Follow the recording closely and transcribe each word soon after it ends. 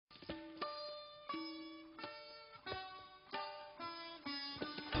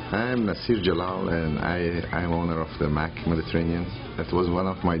I'm Nasir Jalal, and I'm owner of the Mac Mediterranean. It was one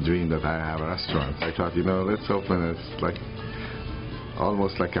of my dreams that I have a restaurant. I thought, let's open it. It's like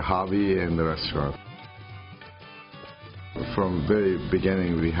almost like a hobby in the restaurant. From very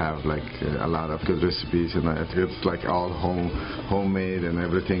beginning, we have like a lot of good recipes, and it's like all homemade and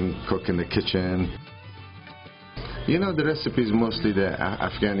everything cooked in the kitchen. The recipes, mostly the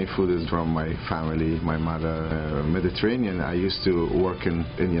Afghani food is from my family, my mother. Mediterranean, I used to work in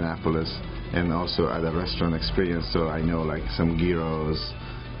Indianapolis and also at a restaurant experience, so I know like some gyros,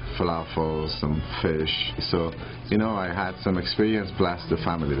 falafel, some fish. So, I had some experience plus the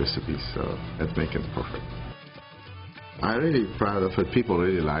family recipes, so that makes it perfect. I'm really proud of it. People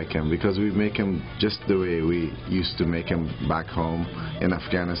really like them because we make them just the way we used to make them back home in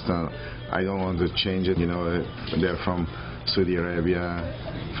Afghanistan. I don't want to change it. They're from Saudi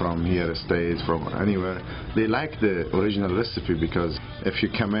Arabia, from here, States, from anywhere. They like the original recipe because if you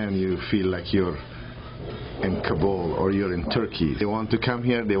come in, you feel like you're in Kabul or you're in Turkey. They want to come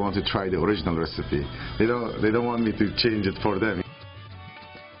here. They want to try the original recipe. They don't want me to change it for them.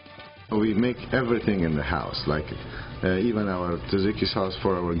 We make everything in the house, like even our tzatziki sauce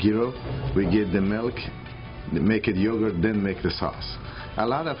for our gyro. We get the milk, make it yogurt, then make the sauce. A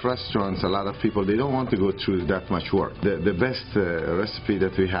lot of restaurants, a lot of people, they don't want to go through that much work. The best recipe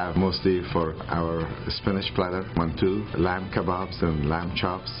that we have mostly for our spinach platter, mantu, lamb kebabs and lamb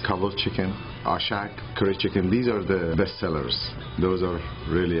chops, kabul chicken, ashak, curry chicken. These are the best sellers. Those are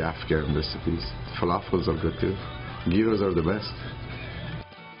really Afghan recipes. Falafels are good too. Gyros are the best.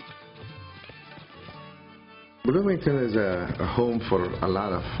 Bloomington is a home for a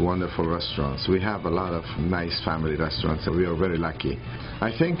lot of wonderful restaurants. We have a lot of nice family restaurants, and we are very lucky.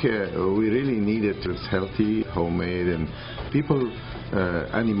 I think we really need it. It's healthy, homemade, and people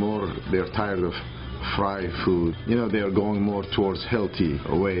anymore, they're tired of fried food. They are going more towards healthy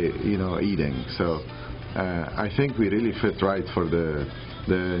way, eating. So I think we really fit right for the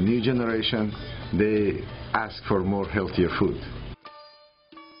new generation. They ask for more healthier food.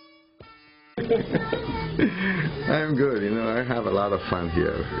 I'm good, I have a lot of fun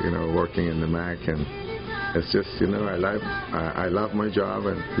here, working in the Mac, and it's just, I love my job,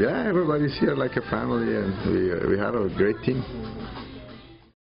 and yeah, everybody's here like a family, and we have a great team.